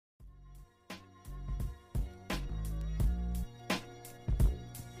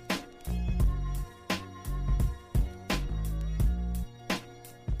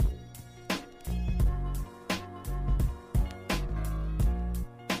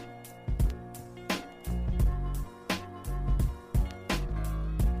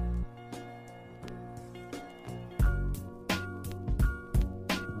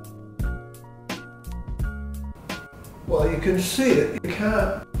Well, you can see it, you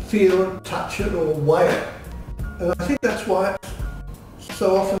can't feel it, touch it or weigh it. And I think that's why it's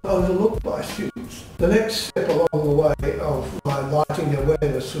so often overlooked by students. The next step along the way of my lighting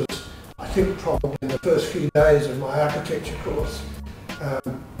awareness was, I think, probably in the first few days of my architecture course.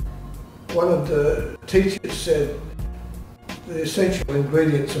 One of the teachers said the essential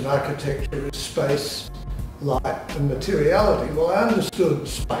ingredients of architecture is space, light and materiality. Well, I understood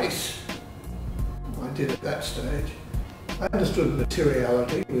space. I did at that stage. I understood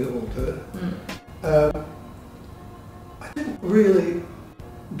materiality, we all do. I didn't really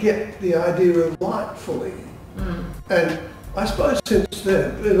get the idea of light fully. And I suppose since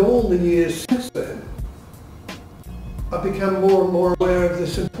then, in all the years since then, I've become more and more aware of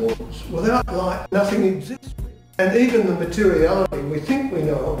this importance. Without light, nothing exists. And even the materiality, we think we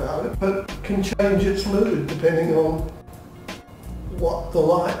know about it, but can change its mood depending on what the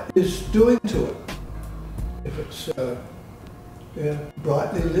light is doing to it. If it's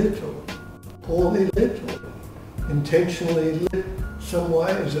brightly lit or poorly lit or intentionally lit some way,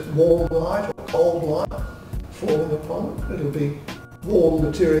 is it warm light or cold light falling upon it? It'll be warm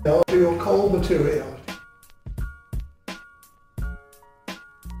materiality or cold materiality.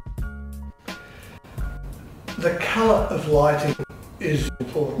 The colour of lighting is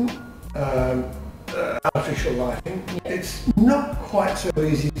important, artificial lighting. It's not quite so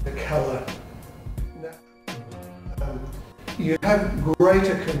easy to colour. You have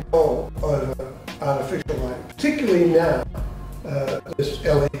greater control over artificial lighting, particularly now. There's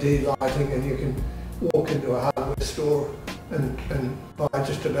LED lighting and you can walk into a hardware store and buy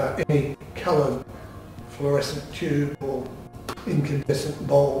just about any coloured fluorescent tube or incandescent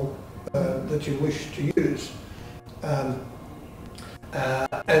bulb that you wish to use. And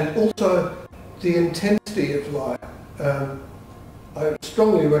also the intensity of light. I would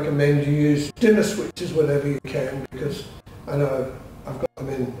strongly recommend you use dimmer switches whenever you can, because I know I've got them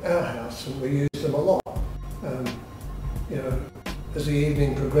in our house and we use them a lot. You know, as the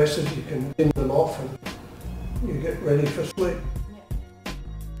evening progresses you can dim them off and you get ready for sleep.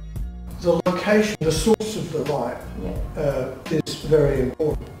 The location, the source of the light is very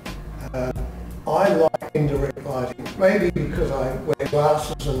important. I like indirect lighting, maybe because I wear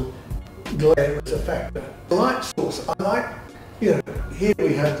glasses and glare is a factor. The light source, I like, you know, here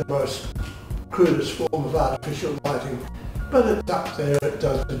we have the most crudest form of artificial lighting, but it's up there, it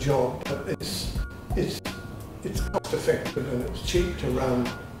does the job, but it's cost effective and it's cheap to run,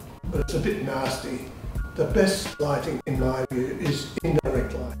 but it's a bit nasty. The best lighting, in my view, is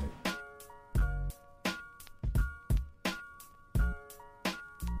indirect lighting.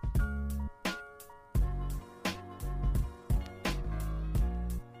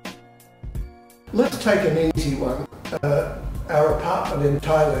 Let's take an easy one, our apartment in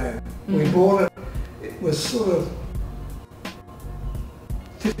Thailand. We bought it, it was sort of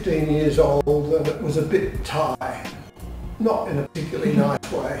 15 years old and it was a bit Thai, not in a particularly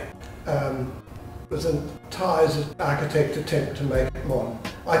nice way. It was a Thai's architect attempt to make it modern.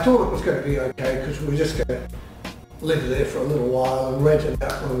 I thought it was going to be okay because we were just going to live there for a little while and rent it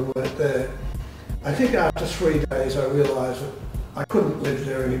out when we weren't there. I think after 3 days I realised that I couldn't live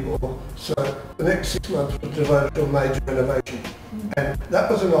there anymore, so the next 6 months was devoted to a major renovation. And that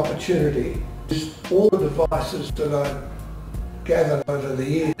was an opportunity. All the devices that I gathered over the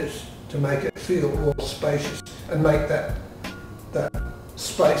years to make it feel more spacious and make that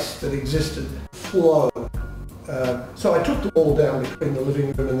space that existed flow. So I took the wall down between the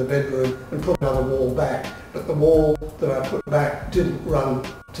living room and the bedroom and put another wall back, but the wall that I put back didn't run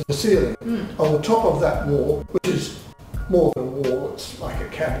to the ceiling. On the top of that wall, which is more than a wall, it's like a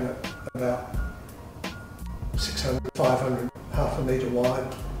cabinet about 600, 500, half a metre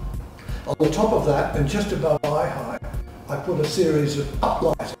wide. On the top of that, and just above eye height, I put a series of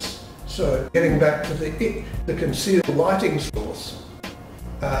uplighters. So getting back to the concealed lighting source,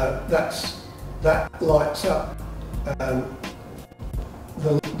 that lights up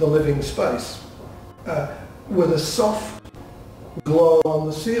the living space with a soft glow on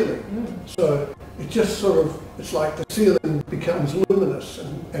the ceiling. So it just sort of, it's like the ceiling becomes luminous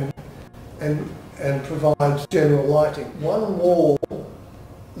and provides general lighting. One wall,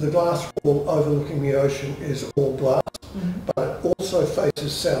 the glass wall overlooking the ocean, is all glass, but it also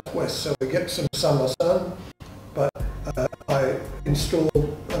faces southwest, so we get some summer sun. But I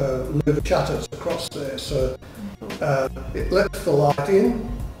installed louver shutters across there, so it lets the light in,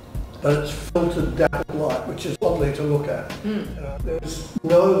 but it's filtered dappled light, which is lovely to look at. There's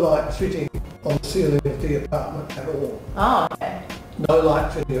no light fitting on the ceiling of the apartment at all. Oh, okay. No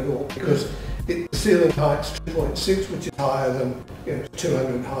light fitting at all, because The ceiling height's 2.6, which is higher than,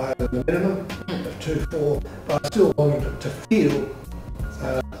 200 higher than the minimum of 2.4, but I still wanted it to feel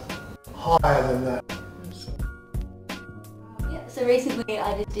higher than that. Yeah, so recently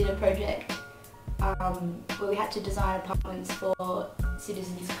I just did a project where we had to design apartments for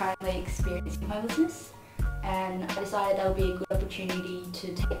citizens currently experiencing homelessness, and I decided that would be a good opportunity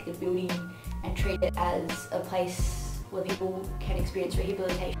to take the building and treat it as a place where people can experience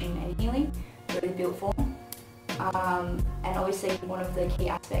rehabilitation and healing through the built form. And obviously one of the key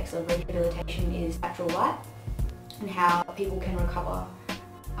aspects of rehabilitation is natural light and how people can recover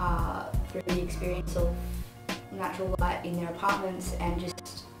through the experience of natural light in their apartments, and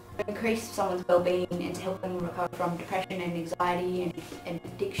just increase someone's well-being and to help them recover from depression and anxiety and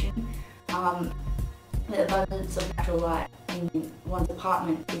addiction. The abundance of natural light in one's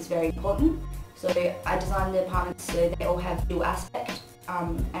apartment is very important. So I designed the apartments so they all have dual aspect,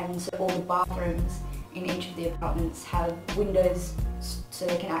 and so all the bathrooms in each of the apartments have windows so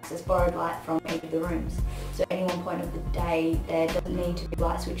they can access borrowed light from each of the rooms. So at any one point of the day there doesn't need to be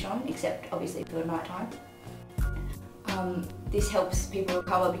light switch on, except obviously for the night time. This helps people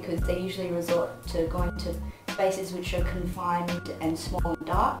recover because they usually resort to going to spaces which are confined and small and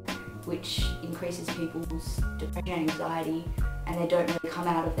dark, which increases people's depression and anxiety, and they don't really come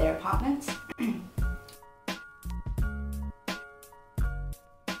out of their apartments.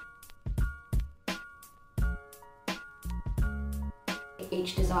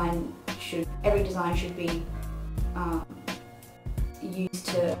 Every design should be used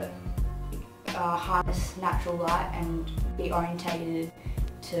to harness natural light and be orientated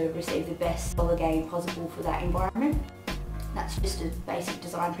to receive the best solar gain possible for that environment. That's just a basic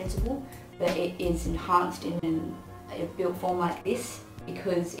design principle, but it is enhanced in a built form like this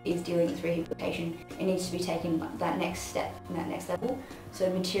because it is dealing with rehabilitation. It needs to be taken that next step and that next level. So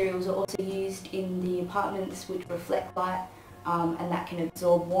materials are also used in the apartments which reflect light, and that can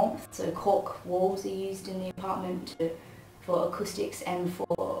absorb warmth. So cork walls are used in the apartment for acoustics and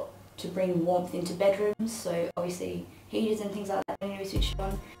to bring warmth into bedrooms. So obviously heaters and things like that need to be switched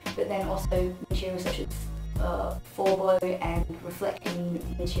on, but then also materials such as four-glow and reflecting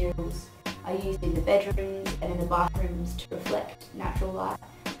materials are used in the bedrooms and in the bathrooms to reflect natural light,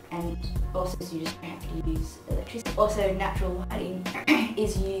 and also so you just don't have to use electricity. Also, natural lighting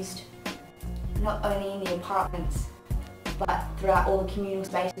is used not only in the apartments but throughout all the communal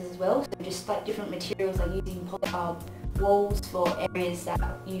spaces as well. So just like different materials are using polycarb walls for areas that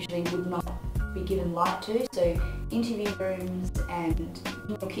usually would not be given light to. So interview rooms and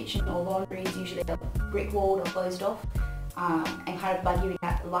your kitchen or laundry is usually brick walled or closed off, and kind of by giving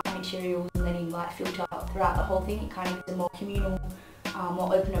that light materials and letting light filter throughout the whole thing, it kind of gives a more communal,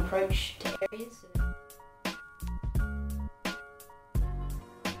 more open approach to areas.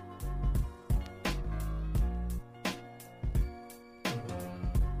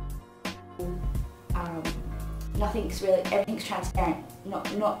 Everything's transparent,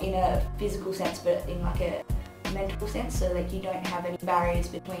 not in a physical sense, but in like a mental sense, so like you don't have any barriers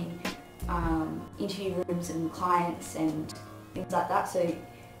between interview rooms and clients and things like that, so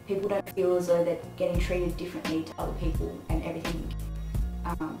people don't feel as though they're getting treated differently to other people, and everything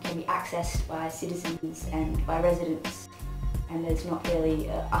can be accessed by citizens and by residents, and there's not really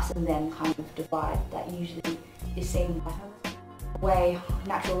a us and them kind of divide that usually is seen by homeless. The way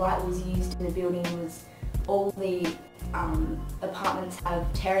natural light was used in the building was all the apartments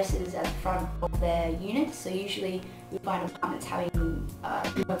have terraces at the front of their units, so usually we find apartments having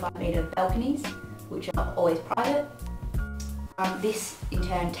 2.5 metre balconies, which are always private. This in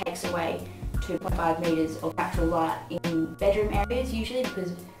turn takes away 2.5 metres of natural light in bedroom areas usually,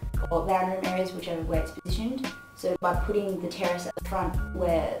 or lounge room areas, whichever way it's positioned. So by putting the terrace at the front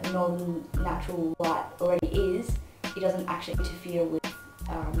where northern natural light already is, it doesn't actually interfere with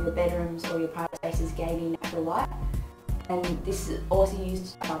your bedrooms or your private spaces gaining natural light. And this is also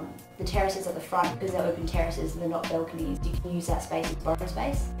used, the terraces at the front, because they're open terraces and they're not balconies, you can use that space as borrowed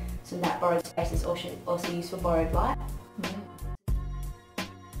space. So that borrowed space is also used for borrowed light.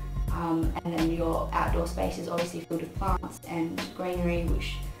 And then your outdoor space is obviously filled with plants and greenery,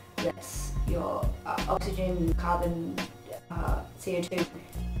 which lets your oxygen, carbon, CO2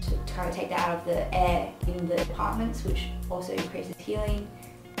 to kind of take that out of the air in the apartments, which also increases healing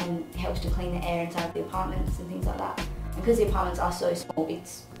and helps to clean the air inside the apartments and things like that. And because the apartments are so small,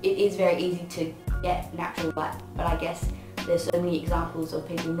 it is very easy to get natural light, but I guess there's so many examples of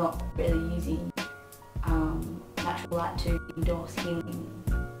people not really using natural light to endorse healing